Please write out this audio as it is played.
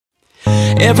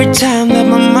Every time that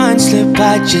my mind slip,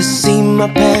 I just see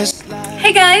my past.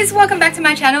 Hey guys, welcome back to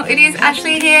my channel. It is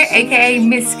Ashley here, aka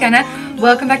Miss Scanner.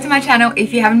 Welcome back to my channel.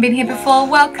 If you haven't been here before,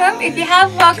 welcome. If you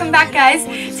have, welcome back guys.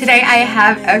 Today I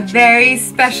have a very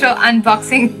special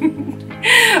unboxing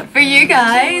for you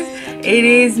guys. It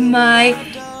is my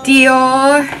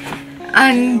Dior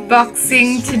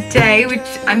unboxing today, which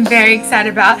I'm very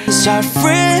excited about. Start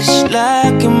fresh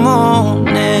like a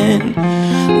morning.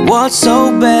 What's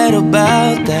so bad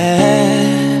about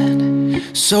that?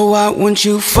 So why won't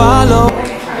you follow?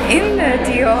 In the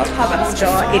Dior pop-up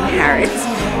store in Harrods,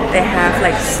 they have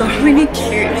like so many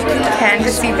cute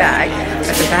canvasy bags,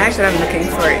 but the bag that I'm looking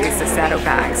for is the saddle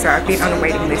bag. So I've been on a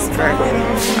waiting list for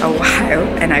a while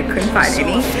and I couldn't find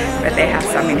any, but they have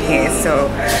some in here, so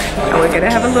we're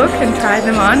gonna have a look and try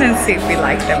them on and see if we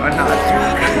like them or not.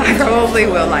 I probably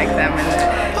will like them,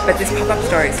 but this pop-up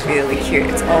store is really cute.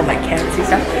 It's all like canvasy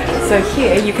stuff. So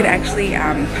here you can actually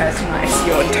personalize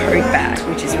your tote bag,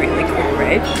 which is really cool,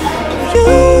 right?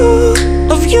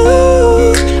 Of you,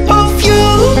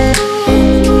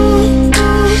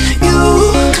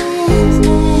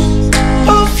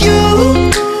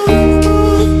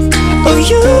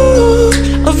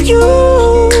 of you,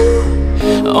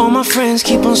 all my friends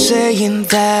keep on saying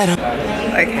that.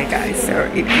 Okay guys, so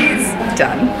it is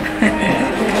done.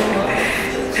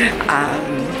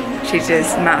 She's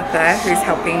just Martha, who's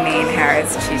helping me in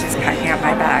Harrods. She's just packing up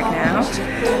my bag now.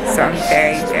 So I'm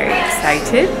very, very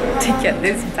excited to get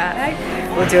this bag.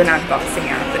 We'll do an unboxing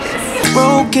after this.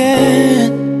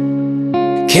 Broken.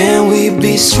 Can we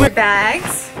be sweet?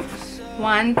 Bags,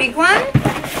 one big one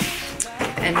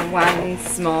and one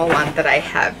small one that I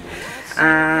have.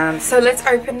 So let's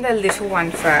open the little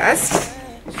one first.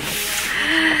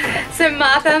 So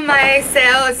Martha, my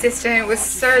sale assistant, was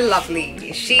so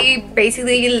lovely. She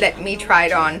basically let me try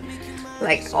it on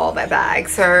like all the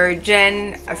bags. So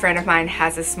Jen, a friend of mine,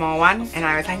 has a small one and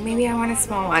I was like, maybe I want a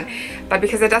small one, but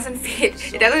because it doesn't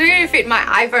even fit my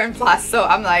iPhone Plus, so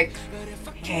I'm like,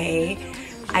 okay,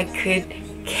 I could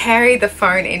carry the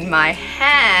phone in my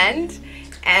hand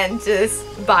and just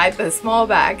buy the small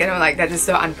bag, and I'm like, that is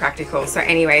so unpractical. So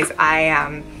anyways,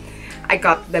 I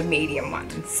got the medium one.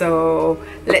 So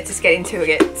let's just get into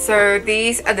it. So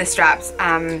these are the straps.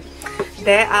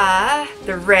 There are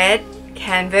the red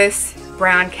canvas,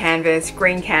 brown canvas,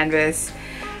 green canvas.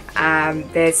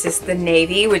 There's just the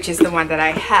navy, which is the one that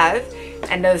I have,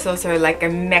 and there's also like a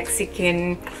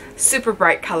Mexican super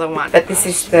bright color one. But this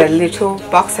is the little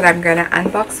box that I'm gonna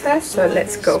unbox first, so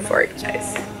let's go for it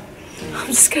guys. I'm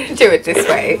just gonna do it this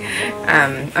way.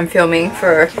 I'm filming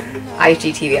for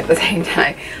IGTV at the same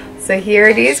time. So here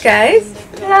it is guys,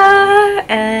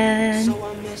 and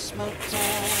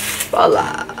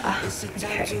voila.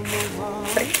 Okay,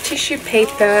 it's like tissue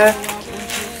paper.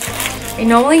 I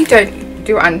normally don't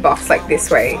do unbox like this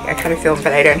way. I kind of film,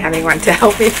 but I don't have anyone to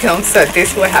help me film, so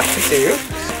this will have to do.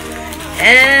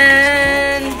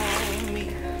 And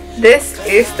this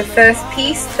is the first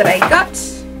piece that I got,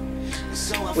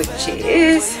 which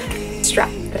is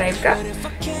strap that I've got.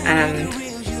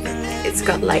 It's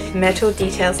got like metal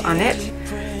details on it.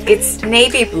 It's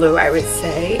navy blue, I would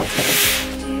say.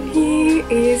 And here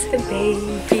is the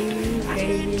baby.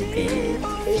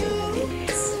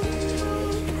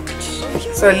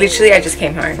 So literally I just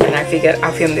came home and I figured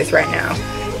I'll film this right now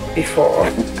before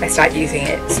I start using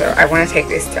it. So I want to take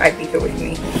this to Ibiza with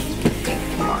me, I think,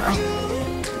 tomorrow.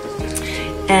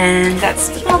 And that's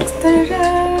the box.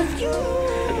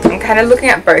 Da-da-da. I'm kind of looking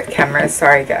at both cameras.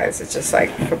 Sorry guys, it's just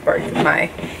like for both of my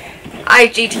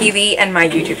IGTV and my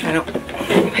YouTube channel.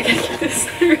 I can get this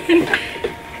through.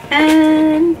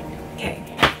 And okay,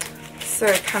 so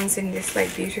it comes in this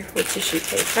like beautiful tissue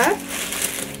paper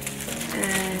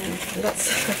and lots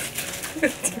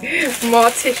of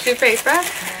more tissue paper.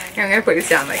 I'm gonna put this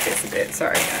down like this a bit.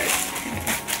 Sorry guys.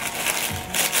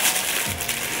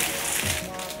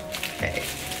 Okay,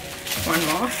 one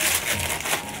more.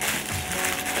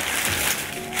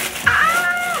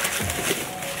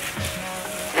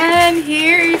 And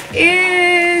here it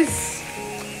is.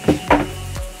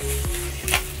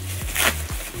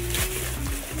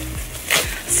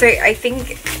 So I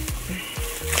think,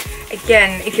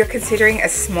 again, if you're considering a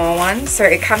small one, so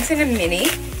it comes in a mini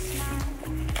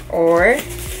or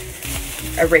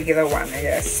a regular one, I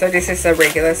guess. So this is a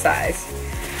regular size.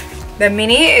 The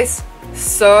mini is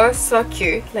so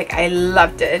cute. Like, I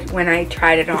loved it when I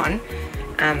tried it on.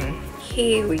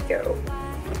 Here we go.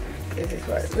 This is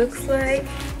what it looks like.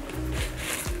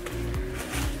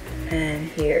 And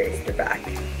here is the back.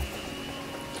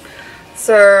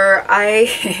 So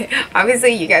I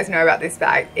obviously you guys know about this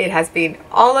bag. It has been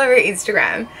all over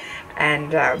Instagram,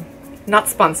 and not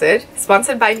sponsored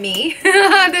by me.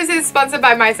 This is sponsored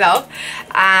by myself.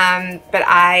 But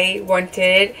I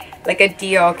wanted like a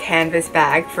Dior canvas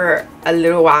bag for a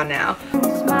little while now.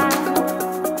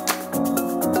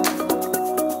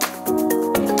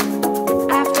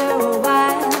 After a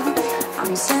while,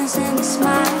 I'm sensing a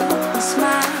smile, a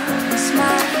smile, a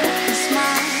smile, a smile, a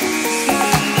smile.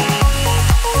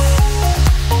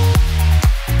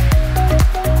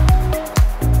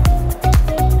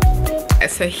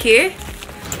 So here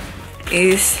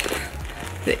is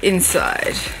the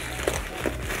inside.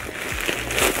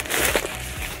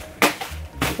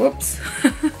 Whoops.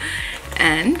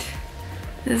 And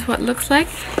this is what it looks like.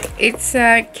 It's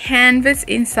a canvas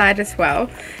inside as well,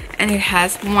 and it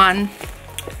has one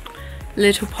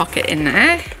little pocket in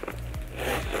there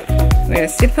with a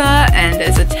zipper, and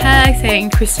there's a tag saying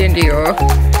Christian Dior.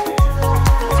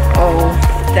 All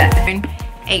that.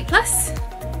 8+.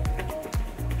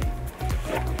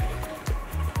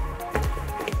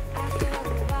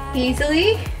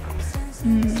 Easily.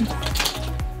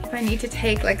 If I need to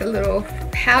take like a little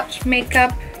pouch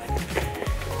makeup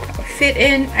or fit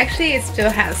in, actually it still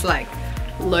has like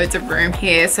loads of room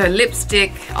here, so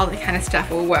lipstick, all that kind of stuff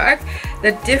will work.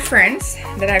 The difference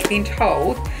that I've been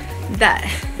told that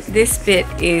this bit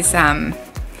is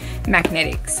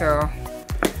magnetic, so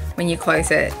when you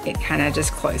close it, it kind of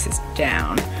just closes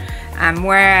down,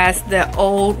 whereas the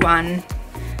old one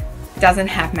doesn't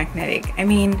have magnetic. I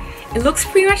mean, it looks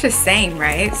pretty much the same,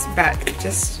 right? But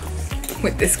just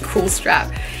with this cool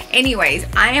strap. Anyways,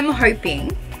 I am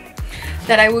hoping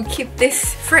that I will keep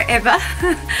this forever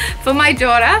for my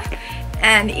daughter,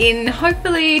 and in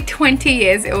hopefully 20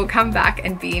 years it will come back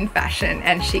and be in fashion,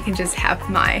 and she can just have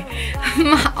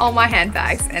all my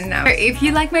handbags. And if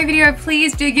you like my video,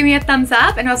 please do give me a thumbs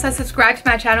up, and also subscribe to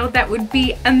my channel. That would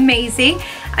be amazing.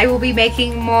 I will be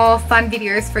making more fun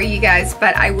videos for you guys,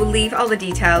 but I will leave all the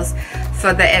details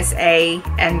for the SA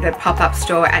and the pop-up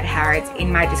store at Harrods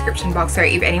in my description box, so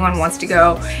if anyone wants to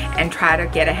go and try to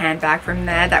get a handbag from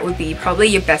there, that would be probably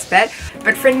your best bet.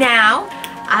 But for now,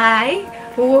 I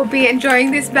will be enjoying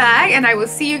this bag, and I will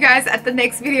see you guys at the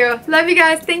next video. Love you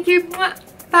guys. Thank you.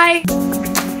 Bye.